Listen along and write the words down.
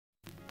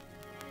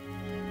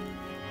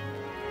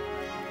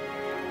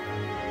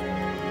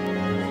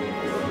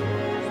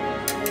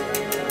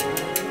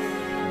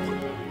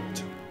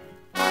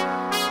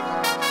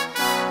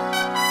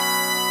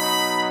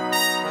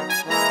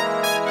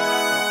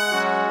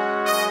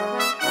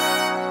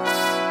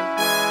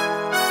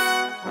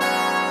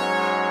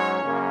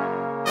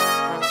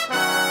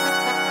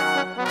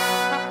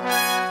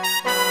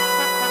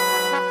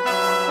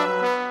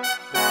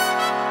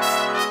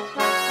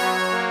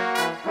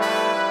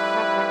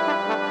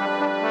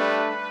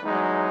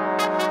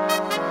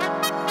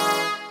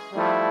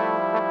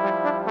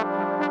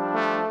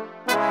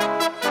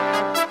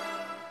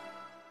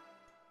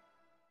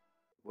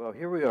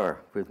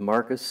with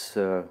Marcus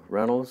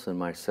Reynolds and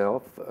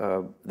myself.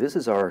 This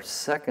is our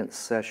second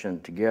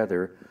session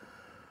together.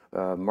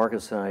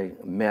 Marcus and I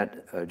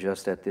met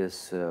just at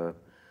this, the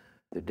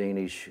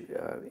Danish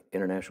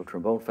International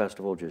Trombone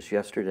Festival just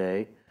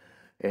yesterday,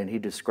 and he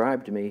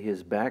described to me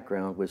his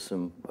background with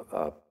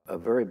a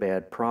very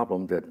bad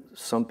problem that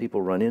some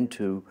people run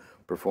into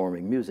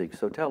performing music.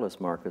 So tell us,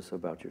 Marcus,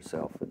 about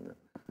yourself.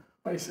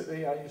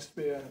 Basically, I used to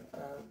be I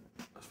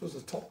suppose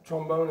a top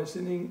trombonist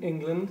in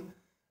England,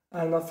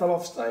 and I fell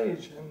off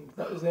stage, and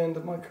that was the end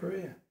of my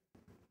career.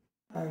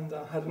 And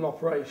I had an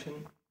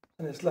operation,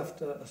 and it's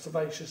left a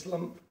sebaceous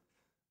lump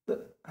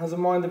that has a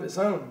mind of its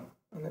own,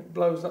 and it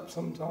blows up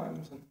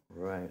sometimes. And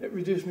it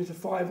reduced me to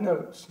 5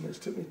 notes, and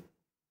it took me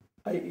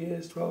 8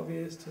 years, 12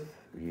 years to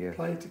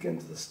play to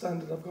get to the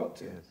standard I've got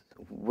to. Yes.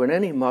 When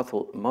any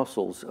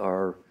muscles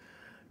are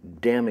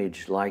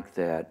damaged like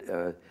that,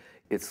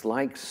 it's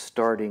like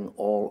starting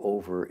all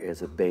over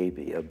as a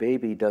baby. A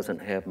baby doesn't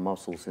have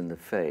muscles in the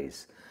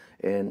face,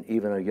 and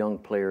even a young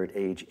player at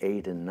age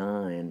 8 and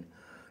 9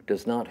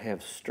 does not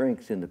have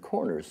strength in the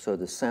corners, so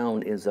the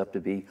sound ends up to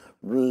be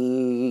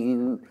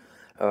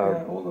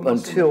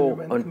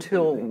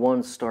until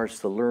one starts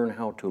to learn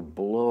how to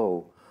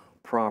blow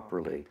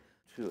properly.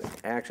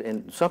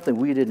 And something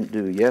we didn't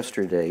do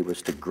yesterday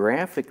was to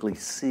graphically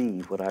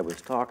see what I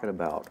was talking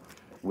about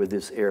with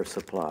this air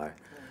supply.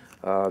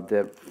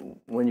 That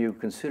when you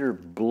consider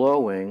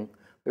blowing,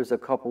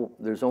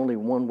 there's only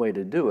one way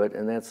to do it,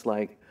 and that's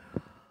like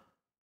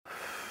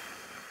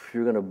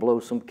you're going to blow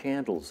some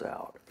candles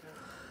out.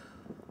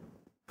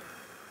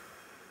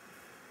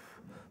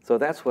 So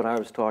that's what I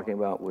was talking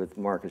about with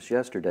Marcus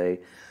yesterday,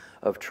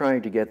 of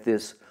trying to get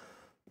this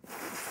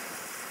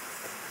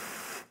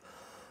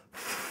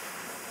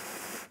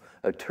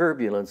a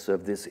turbulence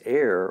of this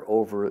air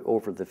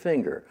over the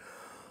finger.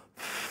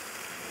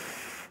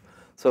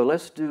 So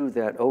let's do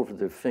that over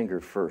the finger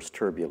first,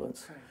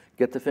 turbulence. Okay.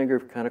 Get the finger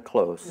kind of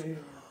close. Yeah.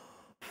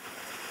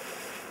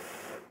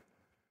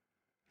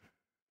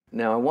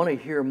 Now I want to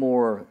hear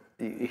more.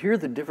 Hear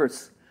the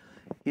difference.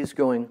 He's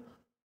going,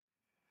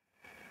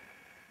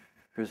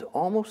 there's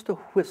almost a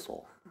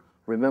whistle.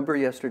 Remember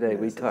yesterday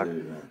we talked?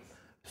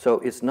 So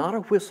it's not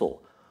a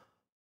whistle.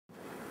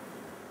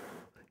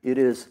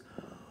 It's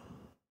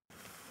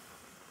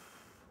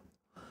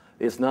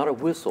not a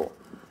whistle.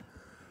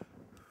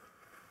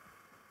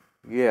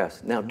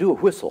 Yes. Now do a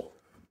whistle.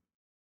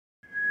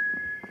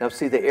 Now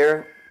see the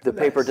air, the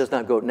paper does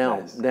not go.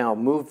 Now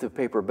move the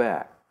paper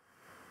back.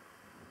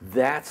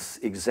 That's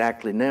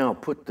exactly, now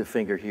put the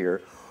finger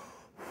here.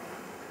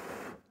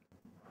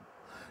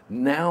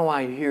 Now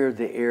I hear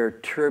the air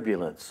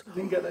turbulence. We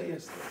didn't get that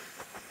yesterday.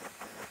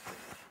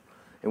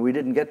 And we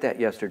didn't get that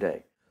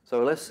yesterday.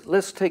 So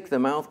let's take the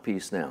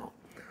mouthpiece now.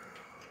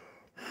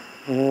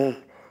 And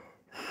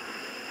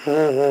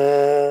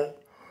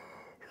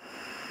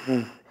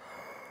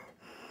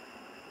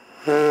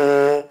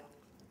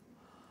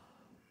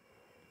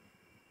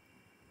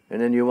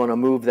then you want to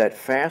move that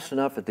fast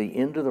enough at the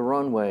end of the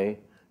runway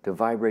to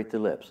vibrate the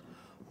lips.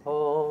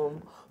 Now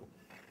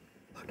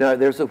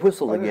there's a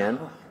whistle again.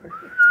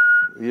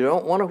 You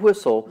don't want a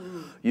whistle.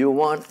 You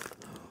want...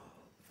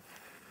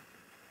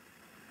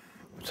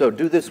 So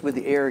do this with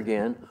the air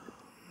again.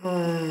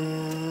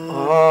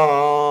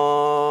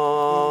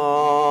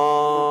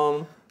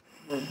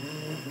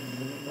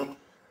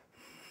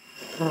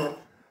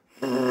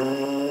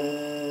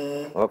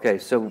 Okay,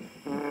 so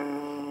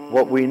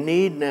what we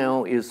need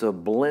now is a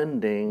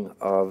blending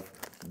of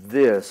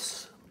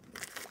this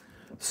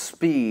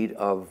speed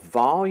of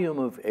volume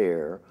of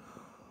air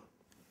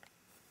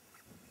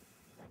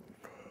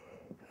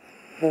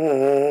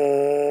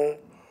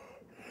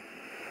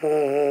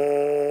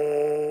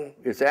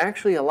it's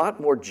actually a lot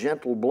more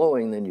gentle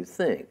blowing than you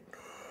think.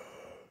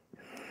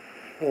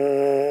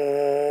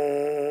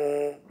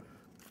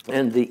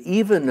 And the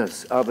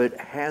evenness of it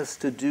has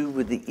to do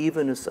with the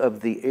evenness of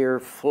the air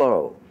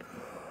flow.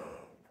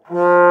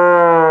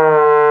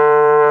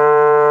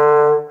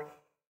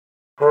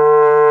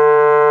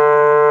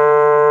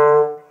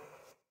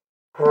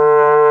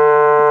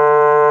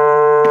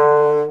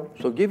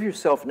 So give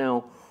yourself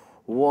now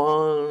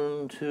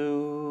 1,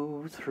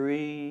 2,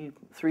 3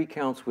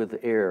 counts with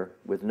the air,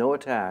 with no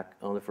attack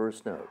on the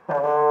first note.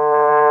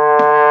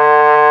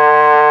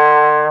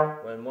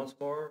 And once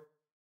more.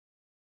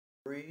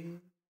 3.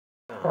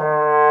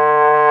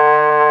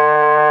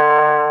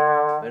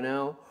 And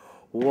now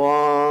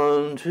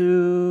 1,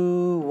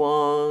 2,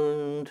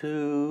 1,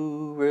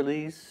 2,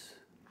 release.